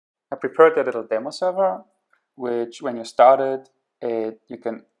I prepared a little demo server, which when you start it, you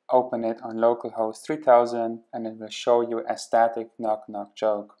can open it on localhost 3000 and it will show you a static knock-knock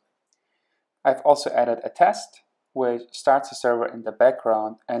joke. I've also added a test which starts the server in the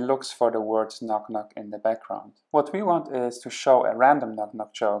background and looks for the words knock-knock in the background. What we want is to show a random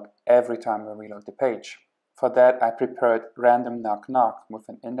knock-knock joke every time we reload the page. For that, I prepared random knock-knock with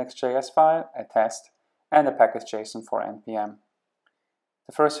an index.js file, a test, and a package.json for npm.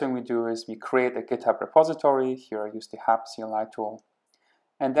 The first thing we do is we create a GitHub repository. Here I use the hub CLI tool.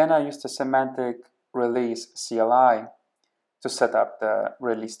 And then I use the semantic-release CLI to set up the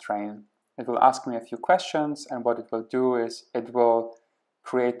release train. It will ask me a few questions, and what it will do is it will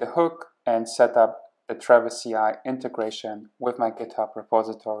create the hook and set up the Travis CI integration with my GitHub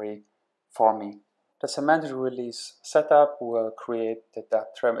repository for me. The semantic-release setup will create the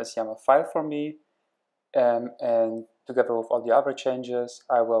 .travis YAML file for me, and together with all the other changes,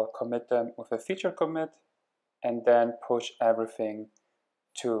 I will commit them with a feature commit and then push everything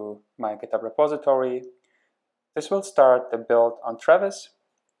to my GitHub repository. This will start the build on Travis,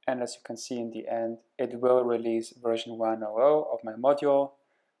 and as you can see in the end, it will release version 1.0 of my module.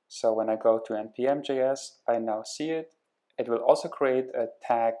 So when I go to npm.js, I now see it. It will also create a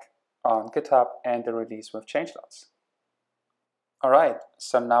tag on GitHub and the release with changelogs. Alright,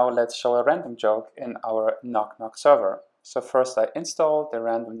 so now let's show a random joke in our knock-knock server. So first I install the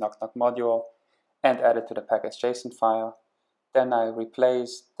random knock-knock module and add it to the package.json file. Then I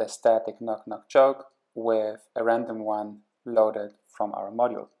replace the static knock-knock joke with a random one loaded from our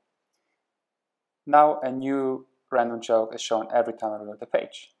module. Now a new random joke is shown every time I reload the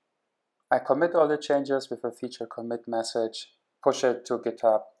page. I commit all the changes with a feature commit message, push it to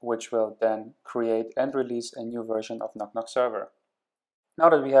GitHub, which will then create and release a new version of knock-knock server. Now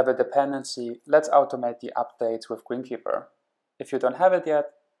that we have a dependency, let's automate the updates with Greenkeeper. If you don't have it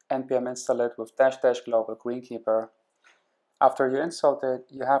yet, npm install it with -- global Greenkeeper. After you installed it,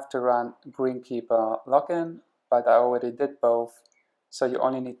 you have to run Greenkeeper login, but I already did both, so you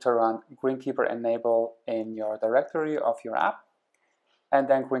only need to run Greenkeeper enable in your directory of your app, and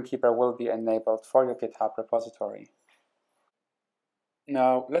then Greenkeeper will be enabled for your GitHub repository.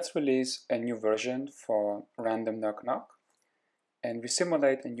 Now let's release a new version for random knock-knock. And we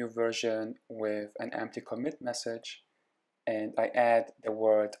simulate a new version with an empty commit message, and I add the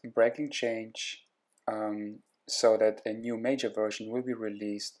word breaking change so that a new major version will be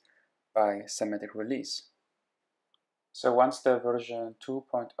released by semantic-release. So once the version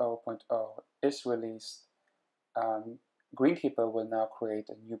 2.0.0 is released, Greenkeeper will now create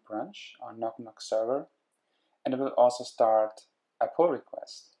a new branch on knock-knock server, and it will also start a pull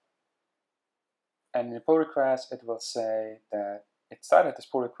request. And in the pull request, it will say that it started this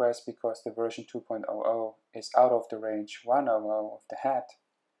pull request because the version 2.0 is out of the range 1.0 of the head.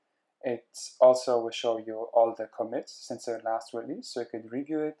 It also will show you all the commits since the last release, so you can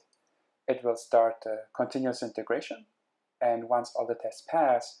review it. It will start a continuous integration, and once all the tests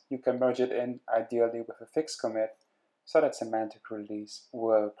pass, you can merge it in, ideally with a fixed commit, so that semantic-release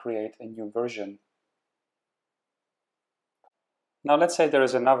will create a new version. Now let's say there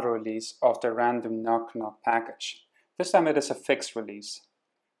is another release of the random knock-knock package. This time it is a fixed release.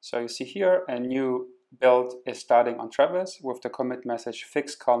 So you see here a new build is starting on Travis with the commit message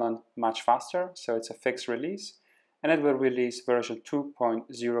fix : much faster. So it's a fixed release, and it will release version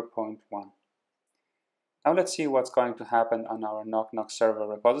 2.0.1. Now let's see what's going to happen on our knock-knock server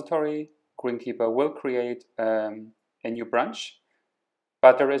repository. Greenkeeper will create a new branch,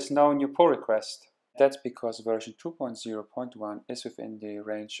 but there is no new pull request. That's because version 2.0.1 is within the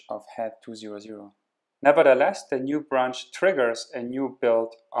range of head 200. Nevertheless, the new branch triggers a new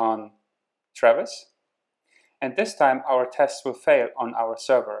build on Travis, and this time our tests will fail on our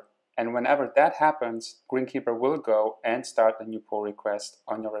server. And whenever that happens, Greenkeeper will go and start a new pull request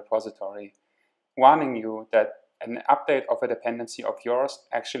on your repository, warning you that an update of a dependency of yours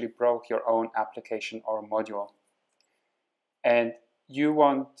actually broke your own application or module. And you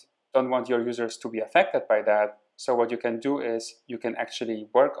don't want your users to be affected by that, so what you can do is you can actually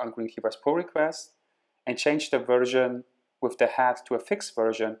work on Greenkeeper's pull request and change the version with the head to a fixed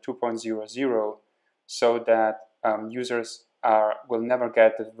version 2.0.0 so that users will never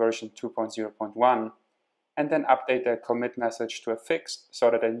get the version 2.0.1, and then update the commit message to a fixed so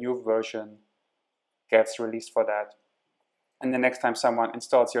that a new version gets released for that. And the next time someone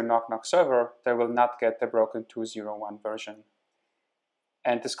installs your knock-knock server, they will not get the broken 2.0.1 version.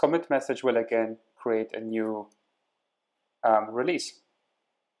 And this commit message will again create a new release.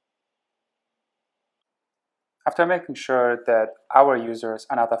 After making sure that our users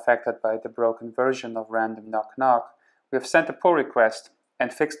are not affected by the broken version of random knock-knock, we have sent a pull request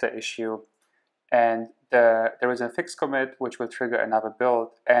and fix the issue. And there is a fix commit which will trigger another build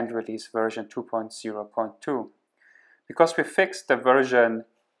and release version 2.0.2. Because we fixed the version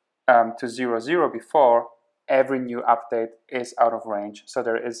to 0.0 before, every new update is out of range. So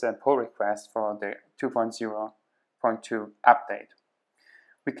there is a pull request for the 2.0.2 update.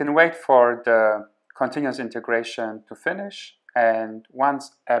 We can wait for the continuous integration to finish, and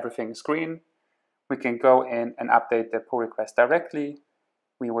once everything is green, we can go in and update the pull request directly.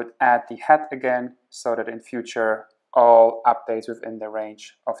 We would add the head again so that in future all updates within the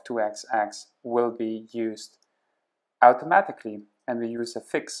range of 2xx will be used automatically. And we use a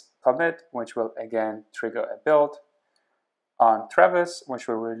fix commit, which will again trigger a build on Travis, which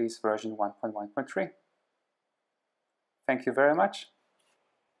will release version 1.1.3. Thank you very much.